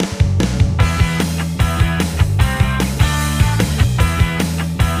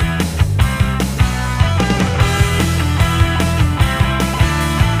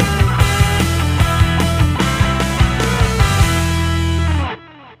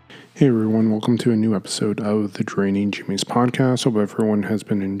Hey everyone, welcome to a new episode of the Draining Jimmy's podcast. Hope everyone has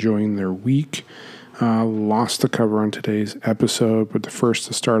been enjoying their week. Lots to cover on today's episode, but the first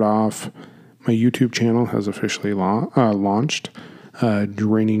to start off, my YouTube channel has officially launched.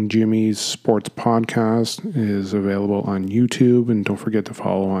 Draining Jimmy's Sports Podcast is available on YouTube, and don't forget to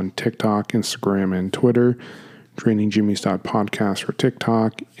follow on TikTok, Instagram, and Twitter. DrainingJimmy's.podcast for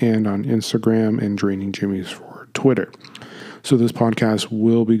TikTok, and on Instagram and Draining Jimmy's for Twitter. So this podcast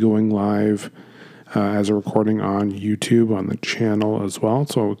will be going live as a recording on YouTube on the channel as well.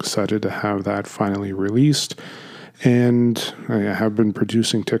 So excited to have that finally released. And I have been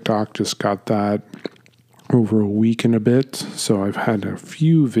producing TikTok, just got that over a week and a bit. So I've had a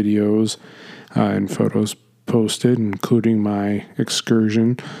few videos and photos posted, including my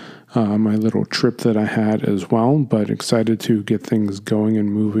excursion, my little trip that I had as well. But excited to get things going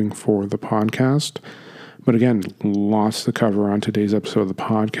and moving for the podcast. But again, lots to cover on today's episode of the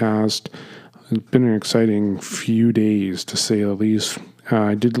podcast. It's been an exciting few days, to say the least.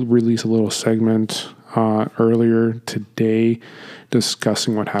 I did release a little segment earlier today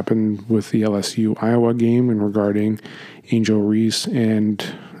discussing what happened with the LSU-Iowa game and regarding Angel Reese and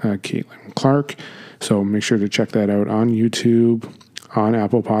Caitlin Clark. So make sure to check that out on YouTube, on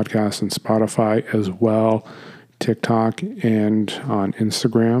Apple Podcasts and Spotify as well, TikTok, and on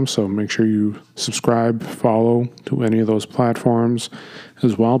Instagram. So make sure you subscribe, follow to any of those platforms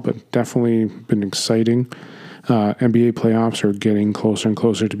as well. But definitely been exciting. NBA playoffs are getting closer and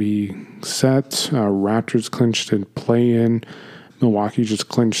closer to being set. Raptors clinched and play-in. Milwaukee just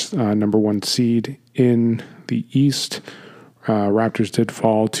clinched number one seed in the East. Raptors did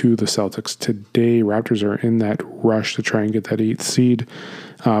fall to the Celtics today. Raptors are in that rush to try and get that 8th seed.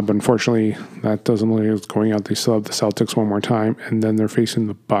 But unfortunately, that doesn't look like it's going out. They still have the Celtics one more time, and then they're facing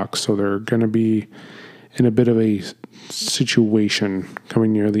the Bucks. So they're going to be in a bit of a situation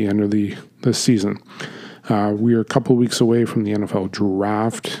coming near the end of the season. We are a couple of weeks away from the NFL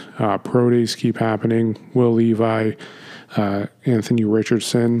draft. Pro days keep happening. Will Levi, Anthony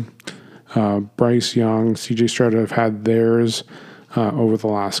Richardson, Bryce Young, CJ Stroud have had theirs over the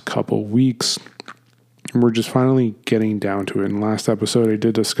last couple weeks. And we're just finally getting down to it. In the last episode, I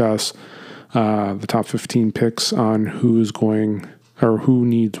did discuss the top 15 picks on who's going or who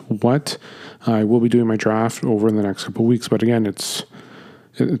needs what. I will be doing my draft over the next couple weeks, but again, it's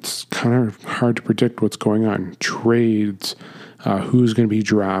kind of hard to predict what's going on. Trades, who's going to be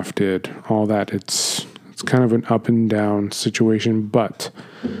drafted, all that. It's kind of an up and down situation, but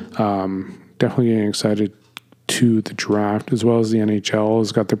definitely getting excited to the draft, as well as the NHL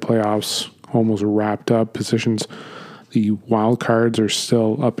has got their playoffs almost wrapped up. Positions, the wild cards are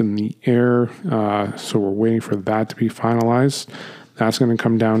still up in the air, so we're waiting for that to be finalized. That's going to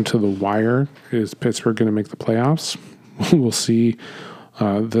come down to the wire. Is Pittsburgh going to make the playoffs? We'll see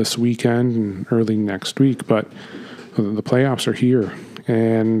this weekend and early next week, but the playoffs are here,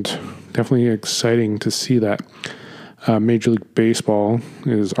 and definitely exciting to see that. Major League Baseball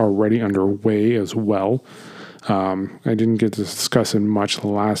is already underway as well. I didn't get to discuss it much the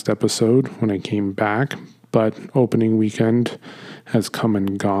last episode when I came back, but opening weekend has come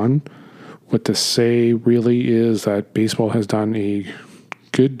and gone. What to say really is that baseball has done a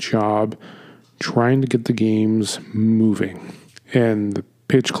good job trying to get the games moving. And the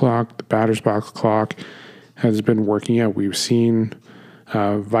pitch clock, the batter's box clock has been working out. We've seen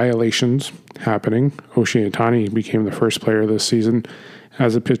violations happening. Oshie Ohtani became the first player this season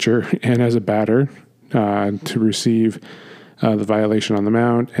as a pitcher and as a batter to receive the violation on the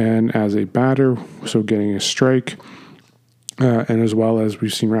mound, and as a batter, so getting a strike, and as well as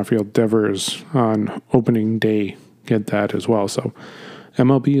we've seen Rafael Devers on opening day get that as well. So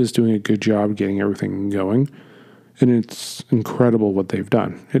MLB is doing a good job getting everything going, and it's incredible what they've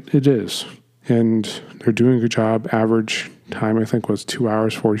done. It is, and they're doing a good job. Average time, I think, was 2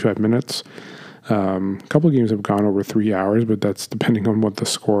 hours, 45 minutes. A couple of games have gone over 3 hours, but that's depending on what the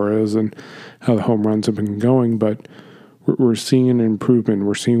score is and how the home runs have been going. But we're seeing an improvement.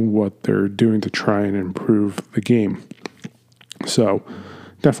 We're seeing what they're doing to try and improve the game. So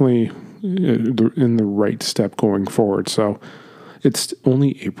definitely in the right step going forward. So it's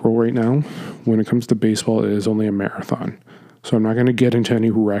only April right now. When it comes to baseball, it is only a marathon. So I'm not going to get into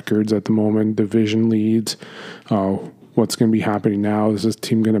any records at the moment, division leads, what's going to be happening now. Is this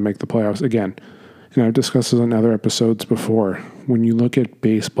team going to make the playoffs again? And I've discussed this on other episodes before. When you look at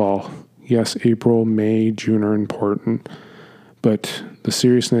baseball, yes, April, May, June are important, but the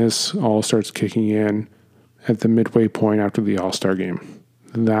seriousness all starts kicking in at the midway point after the All-Star game.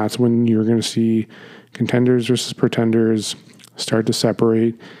 That's when you're going to see contenders versus pretenders start to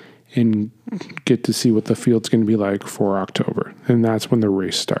separate, and get to see what the field's going to be like for October. And that's when the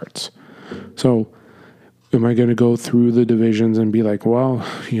race starts. So am I going to go through the divisions and be like, well,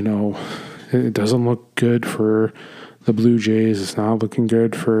 it doesn't look good for the Blue Jays. It's not looking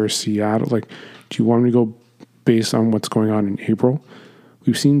good for Seattle. Like, do you want me to go based on what's going on in April?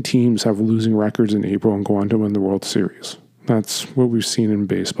 We've seen teams have losing records in April and go on to win the World Series. That's what we've seen in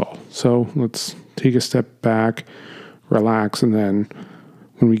baseball. So let's take a step back, relax, and then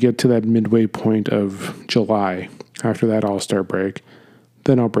when we get to that midway point of July, after that All-Star break,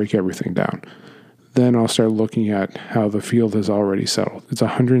 then I'll break everything down. Then I'll start looking at how the field has already settled. It's a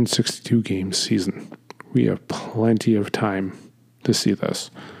 162 game season. We have plenty of time to see this.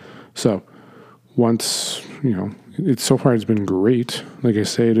 So once, so far it's been great. Like I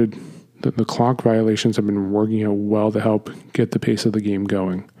said, the clock violations have been working out well to help get the pace of the game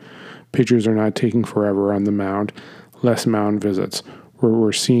going. Pitchers are not taking forever on the mound, less mound visits.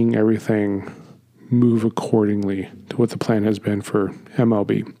 We're seeing everything move accordingly to what the plan has been for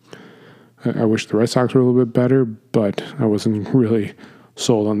MLB. I wish the Red Sox were a little bit better, but I wasn't really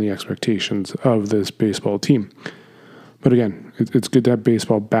sold on the expectations of this baseball team. But again, it's good to have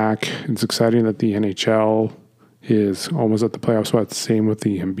baseball back. It's exciting that the NHL is almost at the playoff spot. Same with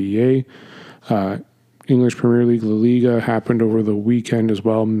the NBA. English Premier League, La Liga happened over the weekend as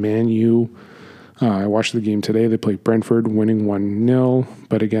well. Man U, I watched the game today. They played Brentford, winning 1-0.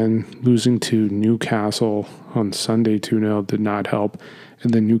 But again, losing to Newcastle on Sunday 2-0 did not help.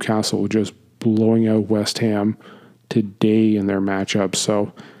 And then Newcastle just blowing out West Ham today in their matchup.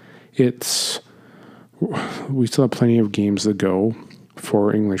 So we still have plenty of games to go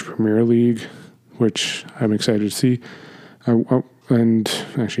for English Premier League, which I'm excited to see. And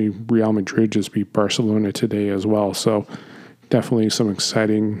actually, Real Madrid just beat Barcelona today as well. So definitely some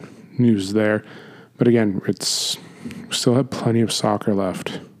exciting news there. But again, we still have plenty of soccer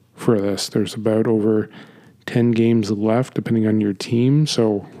left for this. There's about over 10 games left, depending on your team.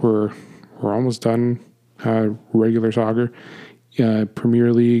 So we're almost done regular soccer,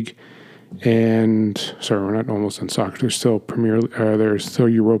 Premier League, and we're not almost done soccer. There's still there's still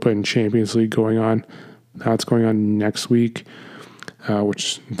Europa and Champions League going on. That's going on next week,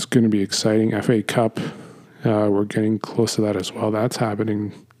 which is going to be exciting. FA Cup, we're getting close to that as well. That's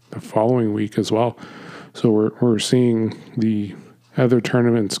happening the following week as well. So we're seeing the other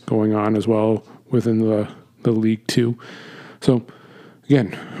tournaments going on as well within the league too. So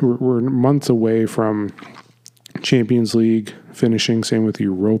again, we're months away from Champions League finishing. Same with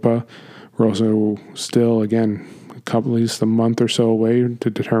Europa. We're also still, again, at least a month or so away to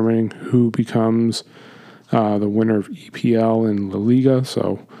determining who becomes the winner of EPL and La Liga.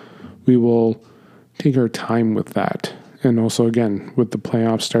 So we will take our time with that. And also, again, with the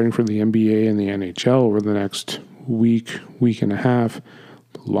playoffs starting for the NBA and the NHL over the next week and a half,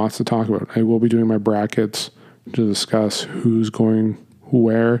 lots to talk about. I will be doing my brackets to discuss who's going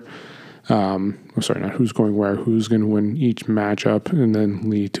where. Not who's going where, who's going to win each matchup and then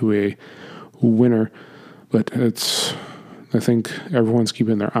lead to a winner. But I think everyone's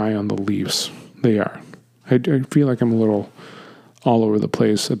keeping their eye on the Leafs. They are. I feel like I'm a little all over the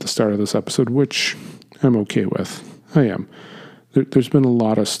place at the start of this episode, which I'm okay with. I am. There's been a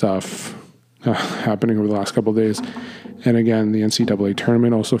lot of stuff happening over the last couple of days. And again, the NCAA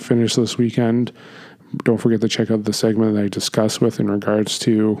tournament also finished this weekend. Don't forget to check out the segment that I discussed with in regards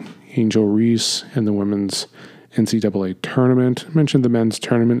to Angel Reese and the women's NCAA tournament. I mentioned the men's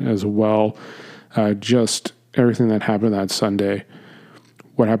tournament as well. Just everything that happened that Sunday.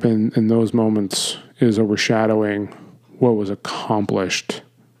 What happened in those moments is overshadowing what was accomplished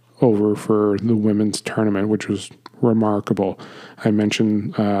over for the women's tournament, which was remarkable. I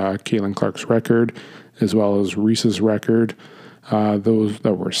mentioned Caitlin Clark's record as well as Reese's record. Those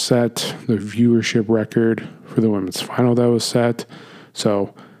that were set, the viewership record for the women's final that was set.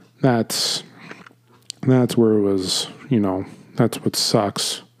 So that's where it was, that's what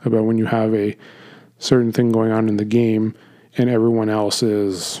sucks about when you have a certain thing going on in the game and everyone else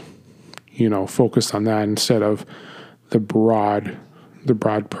is, focused on that instead of the broad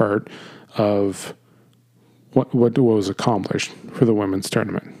part of what was accomplished for the women's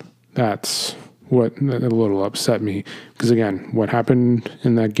tournament. That's what a little upset me, because again, what happened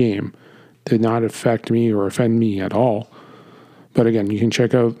in that game did not affect me or offend me at all. But again, you can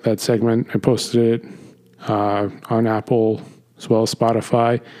check out that segment. I posted it on Apple as well as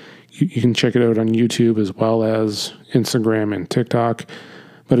Spotify. You can check it out on YouTube as well as Instagram and TikTok.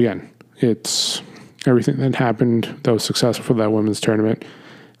 But again, it's everything that happened that was successful for that women's tournament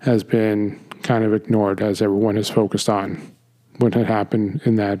has been kind of ignored as everyone is focused on what had happened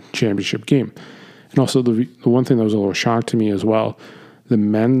in that championship game. And also the one thing that was a little shock to me as well, The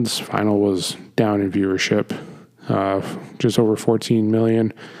men's final was down in viewership, just over 14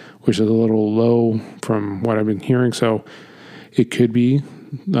 million, which is a little low from what I've been hearing. So it could be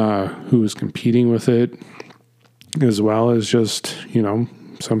who is competing with it, as well as just,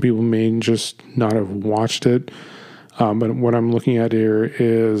 some people may just not have watched it. But what I'm looking at here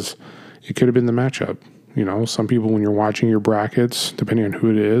is it could have been the matchup. Some people, when you're watching your brackets, depending on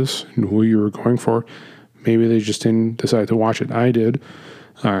who it is and who you were going for, maybe they just didn't decide to watch it. I did.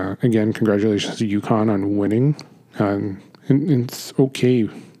 Again, congratulations to UConn on winning. And it's okay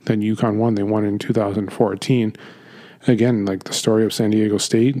that UConn won. They won in 2014. Again, like the story of San Diego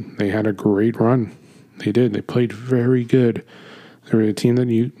State, they had a great run. They did. They played very good. They were a team that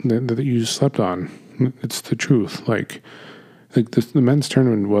you slept on. It's the truth. Like the men's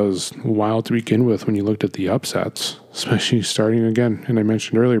tournament was wild to begin with when you looked at the upsets, especially starting again. And I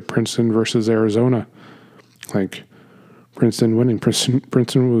mentioned earlier, Princeton versus Arizona. Like Princeton winning.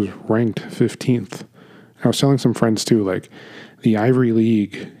 Princeton was ranked 15th. I was telling some friends too, like the Ivy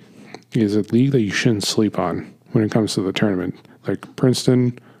League is a league that you shouldn't sleep on when it comes to the tournament. Like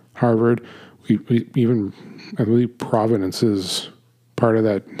Princeton, Harvard, we even, I believe Providence is part of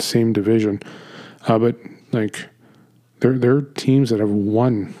that same division. But like they're teams that have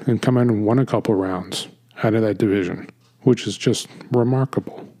won and come in and won a couple rounds out of that division, which is just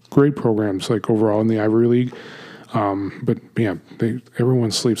remarkable. Great programs like overall in the Ivy League. But yeah,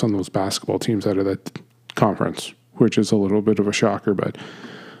 everyone sleeps on those basketball teams out of that conference, which is a little bit of a shocker. But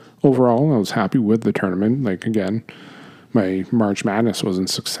overall, I was happy with the tournament. Like again, my March Madness wasn't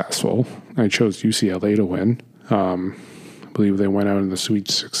successful. I chose UCLA to win. I believe they went out in the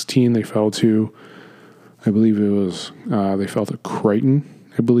Sweet 16. They fell to, I believe it was, they fell to Creighton,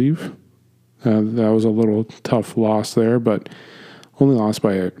 I believe. That was a little tough loss there, but only lost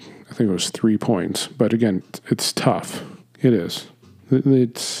by, I think it was 3 points. But again, it's tough. It is.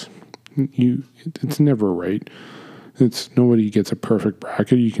 It's never right. Nobody gets a perfect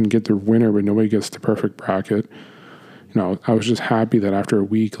bracket. You can get the winner, but nobody gets the perfect bracket. I was just happy that after a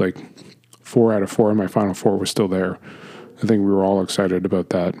week, like 4 out of 4 of my Final Four was still there. I think we were all excited about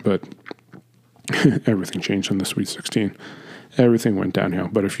that, but everything changed in the Sweet 16. Everything went downhill,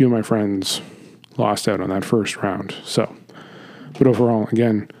 but a few of my friends lost out on that first round. So, but overall,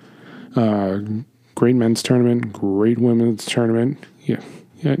 again, great men's tournament, great women's tournament.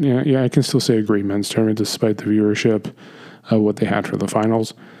 Yeah, I can still say a great men's tournament despite the viewership of what they had for the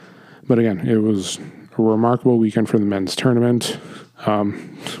finals. But again, it was a remarkable weekend for the men's tournament.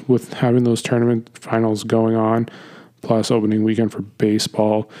 With having those tournament finals going on, plus opening weekend for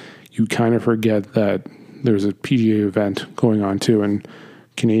baseball, you kind of forget that there's a PGA event going on too, and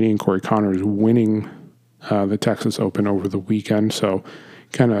Canadian Corey Connors winning the Texas Open over the weekend, so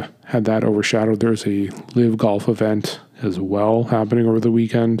kind of had that overshadowed. There's a live golf event as well happening over the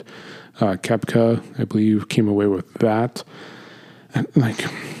weekend. Koepka, I believe, came away with that. And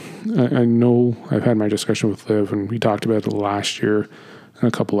I know I've had my discussion with Liv, and we talked about it last year in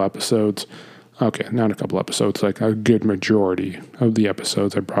a couple episodes. Okay, not a couple episodes, like a good majority of the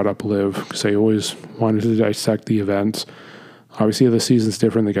episodes I brought up Liv, because I always wanted to dissect the events. Obviously, the season's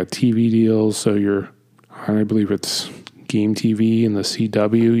different. They got TV deals, so I believe it's Game TV and the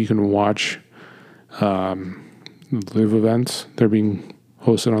CW. You can watch live events. They're being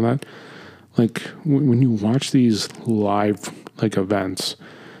hosted on that. Like, when you watch these live, events,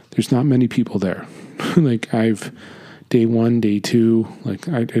 there's not many people there. Day 1, day 2,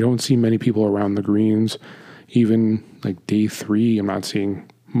 I don't see many people around the greens. Even, day 3, I'm not seeing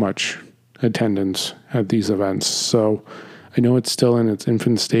much attendance at these events. So I know it's still in its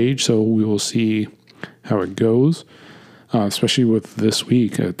infant stage, so we will see how it goes. Especially with this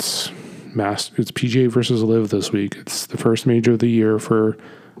week, it's PGA versus Liv this week. It's the first major of the year for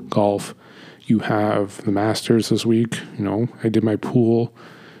golf. You have the Masters this week. I did my pool.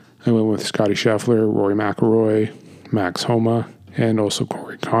 I went with Scotty Scheffler, Rory McIlroy, Max Homa, and also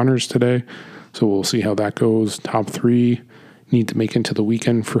Corey Connors today. So we'll see how that goes. Top 3 need to make into the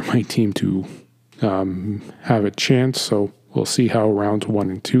weekend for my team to have a chance. So we'll see how rounds 1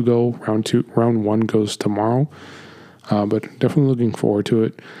 and 2 go. Round 1 goes tomorrow. But definitely looking forward to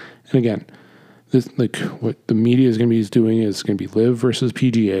it. And again, this what the media is going to be doing is going to be Liv versus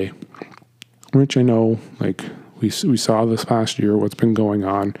PGA, which I know we saw this past year what's been going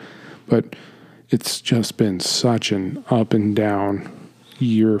on, but it's just been such an up and down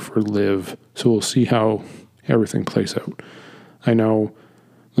year for Liv. So we'll see how everything plays out. I know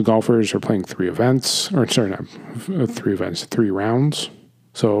the golfers are playing 3 events, or sorry, not 3 events, 3 rounds.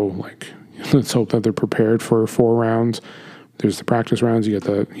 So let's hope that they're prepared for 4 rounds. There's the practice rounds. You had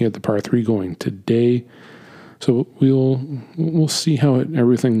the par 3 going today. So we'll see how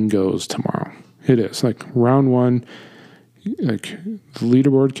everything goes tomorrow. It is like round one. Like the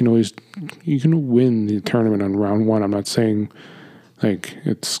leaderboard you can win the tournament on round one. I'm not saying like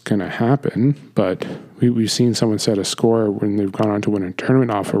it's gonna happen, but we've seen someone set a score when they've gone on to win a tournament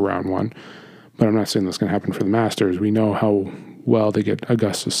off of round one. But I'm not saying that's gonna happen for the Masters. We know how well they get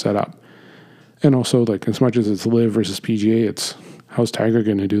Augusta set up, and also like as much as it's Live versus PGA, it's how's Tiger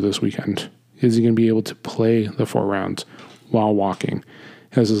gonna do this weekend? Is he gonna be able to play the 4 rounds while walking?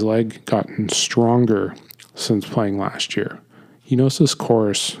 Has his leg gotten stronger since playing last year? He knows this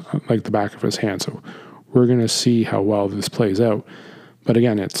course like the back of his hand, so we're going to see how well this plays out. But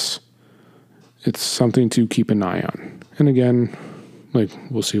again, it's something to keep an eye on. And again, like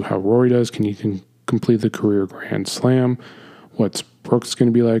we'll see how Rory does. Can he complete the career Grand Slam? What's Brooks going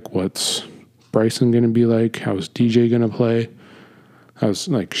to be like? What's Bryson going to be like? How's DJ going to play? How's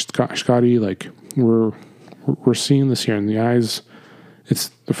like Scotty? Like we're seeing this here in the eyes. It's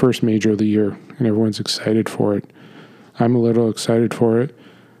the first major of the year, and everyone's excited for it. I'm a little excited for it.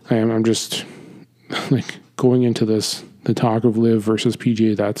 I'm just like going into this, the talk of Live versus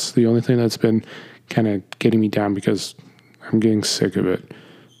PGA. That's the only thing that's been kind of getting me down because I'm getting sick of it.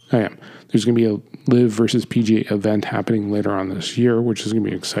 I am. There's going to be a Live versus PGA event happening later on this year, which is going to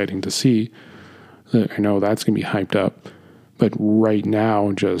be exciting to see. I know that's going to be hyped up. But right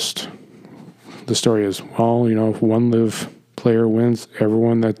now, just the story is, well, if one Live player wins,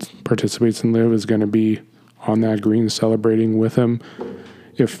 everyone that participates in Live is going to be on that green celebrating with him.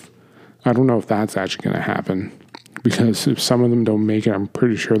 I don't know if that's actually going to happen, because if some of them don't make it, I'm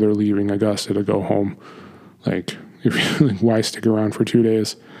pretty sure they're leaving Augusta to go home. Like, why stick around for 2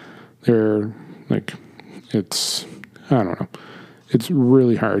 days? They're like, I don't know. It's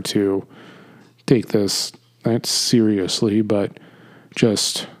really hard to take this that seriously, but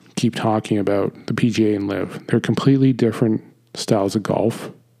just keep talking about the PGA and Live. They're completely different styles of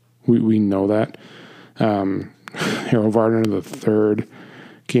golf. We know that. Harold Varner III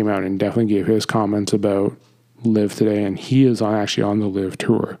came out and definitely gave his comments about Live today, and he is actually on the Live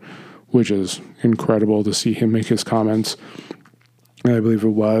tour, which is incredible to see him make his comments. And I believe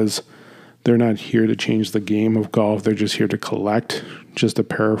they're not here to change the game of golf, they're just here to collect, just to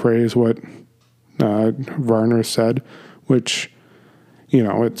paraphrase what Varner said, which,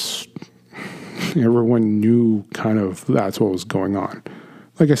 it's everyone knew kind of that's what was going on.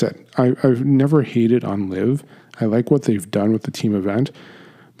 Like I said, I've never hated on Live. I like what they've done with the team event.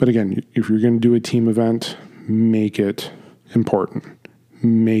 But again, if you're going to do a team event, make it important.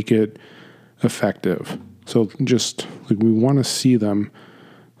 Make it effective. So just like we want to see them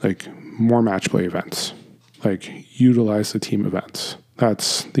like more match play events. Like utilize the team events.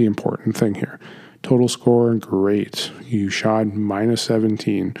 That's the important thing here. Total score, great. You shot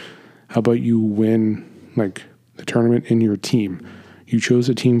 -17. How about you win like the tournament in your team? You chose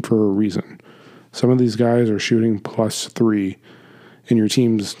a team for a reason. Some of these guys are shooting +3, and your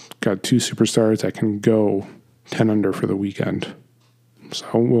team's got 2 superstars that can go 10 under for the weekend.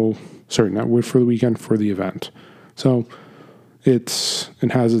 So not for the weekend, for the event. So it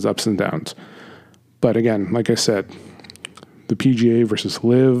has its ups and downs. But again, like I said, the PGA versus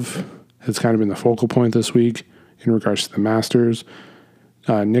Live has kind of been the focal point this week in regards to the Masters.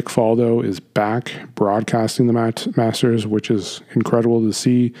 Nick Faldo is back broadcasting the Masters, which is incredible to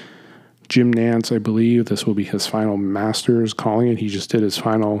see. Jim Nantz, I believe this will be his final Masters calling it. He just did his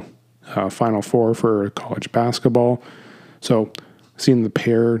final four for college basketball. So seeing the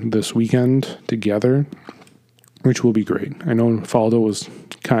pair this weekend together, which will be great. I know Faldo was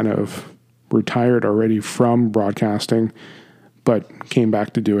kind of retired already from broadcasting, but came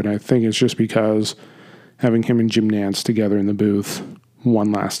back to do it. And I think it's just because having him and Jim Nantz together in the booth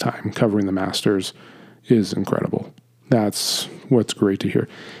one last time covering the Masters is incredible. That's what's great to hear.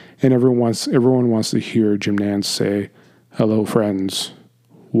 And everyone wants to hear Jim Nantz say, "Hello, friends.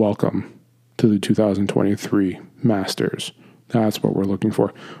 Welcome to the 2023 Masters." That's what we're looking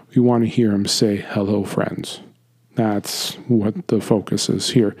for. We want to hear him say, "Hello, friends." That's what the focus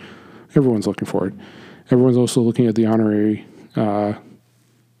is here. Everyone's looking for it. Everyone's also looking at the honorary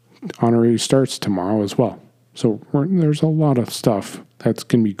starts tomorrow as well. So there's a lot of stuff that's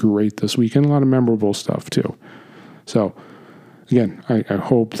going to be great this weekend, a lot of memorable stuff too. So again, I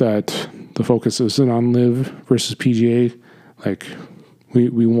hope that the focus isn't on Live versus PGA. Like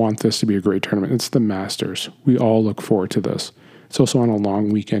we want this to be a great tournament. It's the Masters. We all look forward to this. It's also on a long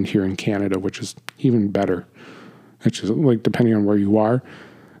weekend here in Canada, which is even better. It's just like depending on where you are,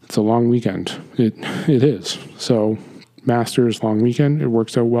 it's a long weekend. It is. So Masters long weekend, it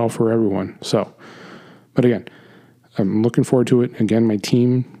works out well for everyone. So, but again, I'm looking forward to it. Again, my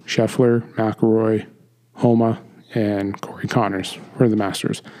team, Scheffler, McIlroy, Homa, and Corey Connors for the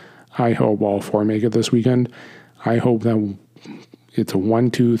Masters. I hope all four make it this weekend. I hope that it's a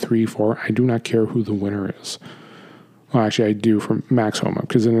 1, 2, 3, 4. I do not care who the winner is. Well, actually, I do for Max Homa,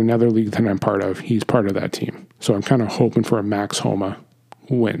 because in another league that I'm part of, he's part of that team. So I'm kind of hoping for a Max Homa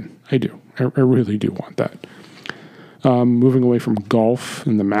win. I do. I really do want that. Moving away from golf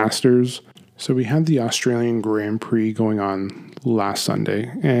and the Masters. So we had the Australian Grand Prix going on last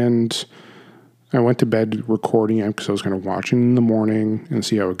Sunday, and I went to bed recording it because I was going to watch it in the morning and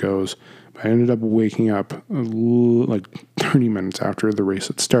see how it goes. But I ended up waking up like 30 minutes after the race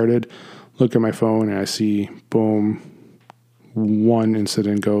had started, look at my phone, and I see, boom, one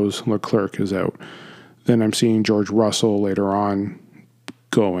incident goes, Leclerc is out. Then I'm seeing George Russell later on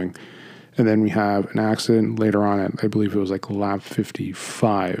going. And then we have an accident later on at, I believe it was like lap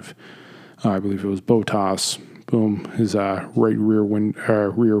 55. I believe it was Bottas. Boom, his right rear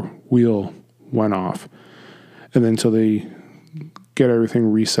wheel went off. And then so they get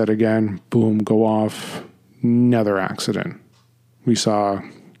everything reset again. Boom, go off. Another accident. We saw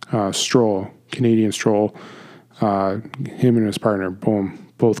Stroll, Canadian Stroll, him and his partner,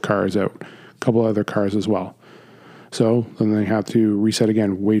 boom, both cars out. A couple other cars as well. So then they have to reset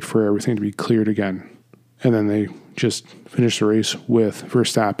again, wait for everything to be cleared again. And then they just finish the race with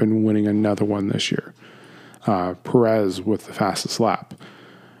Verstappen winning another one this year. Perez with the fastest lap.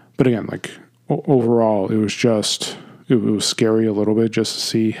 But again, like overall, it was scary a little bit just to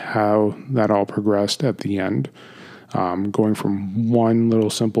see how that all progressed at the end. Going from one little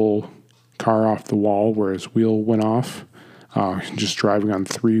simple car off the wall where his wheel went off, just driving on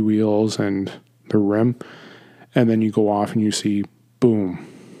 3 wheels and the rim. And then you go off and you see, boom,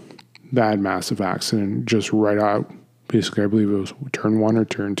 that massive accident just right out. Basically, I believe it was turn 1 or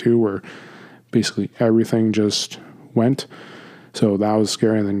turn 2 where basically everything just went. So that was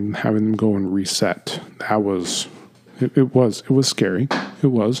scary. And then having them go and reset, that was, it was scary. It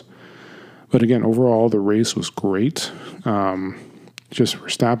was. But again, overall, the race was great. Just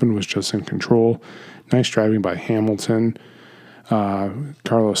Verstappen was just in control. Nice driving by Hamilton.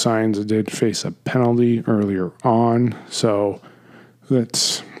 Carlos Sainz did face a penalty earlier on. So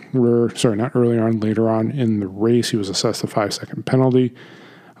not earlier on, later on in the race, he was assessed a 5-second penalty.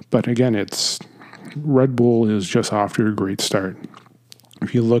 But again, Red Bull is just off to a great start.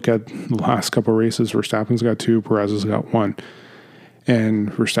 If you look at the last couple of races, Verstappen's got 2, Perez has got 1.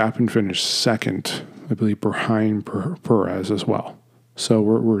 And Verstappen finished second, I believe, behind Perez as well. So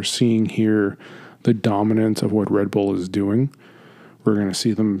we're seeing here the dominance of what Red Bull is doing. We're going to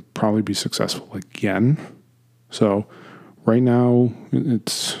see them probably be successful again. So right now,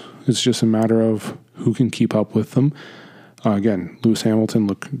 it's just a matter of who can keep up with them. Again, Lewis Hamilton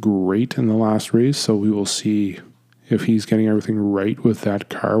looked great in the last race, so we will see if he's getting everything right with that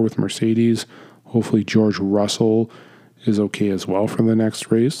car with Mercedes. Hopefully George Russell is okay as well for the next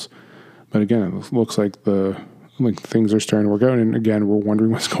race. But again, it looks like things are starting to work out. And again, we're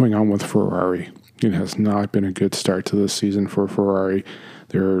wondering what's going on with Ferrari. It has not been a good start to this season for Ferrari.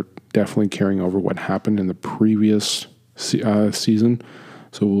 They're definitely carrying over what happened in the previous season.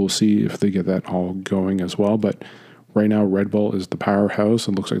 So we'll see if they get that all going as well. But right now, Red Bull is the powerhouse.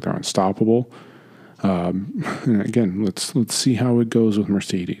 It looks like they're unstoppable. And again, let's see how it goes with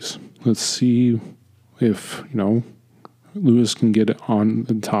Mercedes. Let's see if, Lewis can get on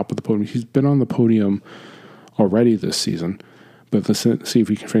the top of the podium. He's been on the podium already this season, but let's see if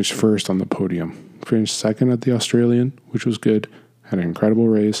he can finish first on the podium. Finished second at the Australian, which was good. Had an incredible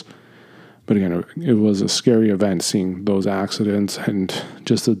race. But again, it was a scary event seeing those accidents and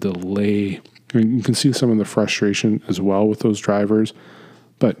just the delay. I mean, you can see some of the frustration as well with those drivers.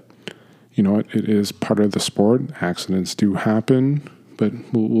 But you know what? It is part of the sport. Accidents do happen, but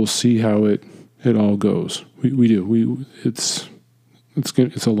we'll see how it all goes. We do. It's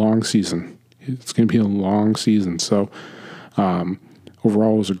a long season. It's going to be a long season. So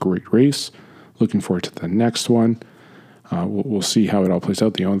overall, it was a great race. Looking forward to the next one. We'll see how it all plays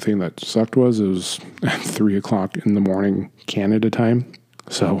out. The only thing that sucked was it was at 3 o'clock in the morning Canada time.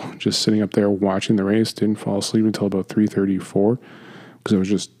 So just sitting up there watching the race, didn't fall asleep until about 3:34 because I was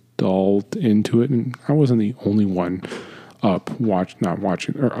just dulled into it. And I wasn't the only one up watching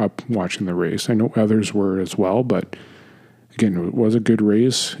the race. I know others were as well, but again, it was a good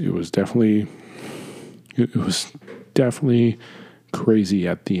race. It was definitely crazy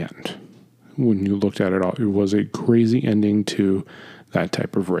at the end. When you looked at it all, it was a crazy ending to that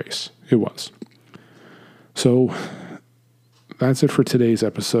type of race. It was. So that's it for today's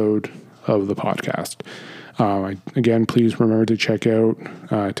episode of the podcast. Again, please remember to check out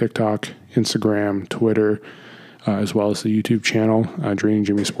TikTok, Instagram, Twitter, as well as the YouTube channel, Draining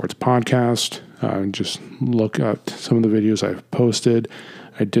Jimmy Sports Podcast. Just look at some of the videos I've posted.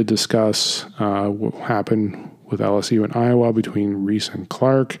 I did discuss what happened with LSU and Iowa between Reese and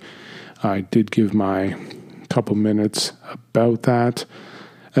Clark. I did give my couple minutes about that.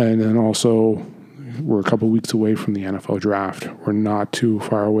 And then also, we're a couple weeks away from the NFL draft. We're not too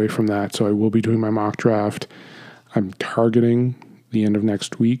far away from that, so I will be doing my mock draft. I'm targeting the end of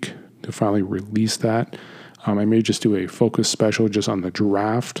next week to finally release that. I may just do a focus special just on the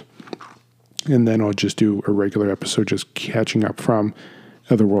draft, and then I'll just do a regular episode just catching up from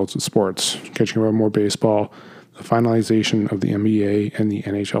other worlds of sports, catching up on more baseball, the finalization of the NBA and the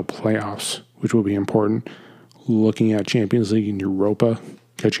NHL playoffs, which will be important, looking at Champions League and Europa,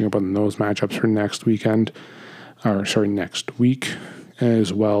 catching up on those matchups for next week,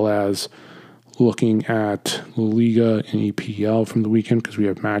 as well as looking at La Liga and EPL from the weekend, because we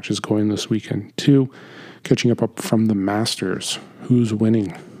have matches going this weekend too. Catching up from the Masters. Who's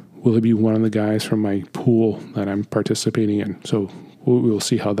winning? Will it be one of the guys from my pool that I'm participating in? So we'll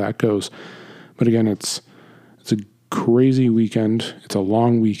see how that goes. But again, it's a crazy weekend. It's a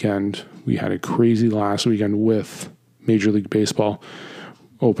long weekend. We had a crazy last weekend with Major League Baseball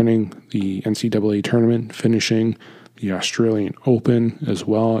opening the NCAA tournament, finishing the Australian Open as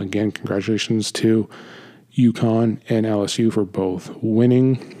well. Again, congratulations to UConn and LSU for both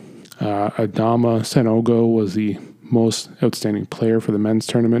winning. Adama Sanogo was the most outstanding player for the men's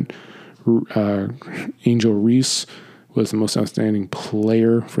tournament. Angel Reese was the most outstanding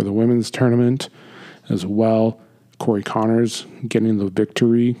player for the women's tournament as well. Corey Connors getting the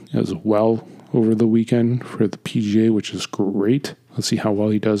victory as well over the weekend for the PGA, which is great. Let's see how well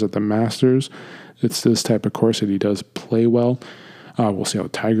he does at the Masters. It's this type of course that he does play well. We'll see how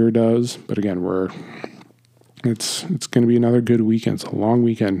Tiger does. But again, it's going to be another good weekend. It's a long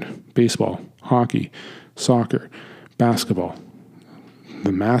weekend. Baseball, hockey, soccer, basketball,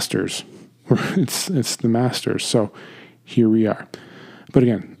 the Masters. It's the Masters. So here we are. But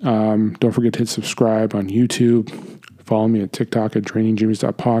again, don't forget to hit subscribe on YouTube. Follow me at TikTok at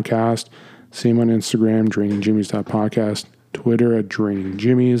drainingjimmys.podcast. Same on Instagram, drainingjimmys.podcast. Twitter at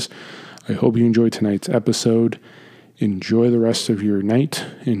drainingjimmys. I hope you enjoyed tonight's episode. Enjoy the rest of your night.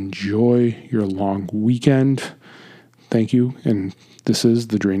 Enjoy your long weekend. Thank you. And this is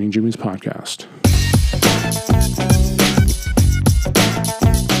the Draining Jimmys podcast.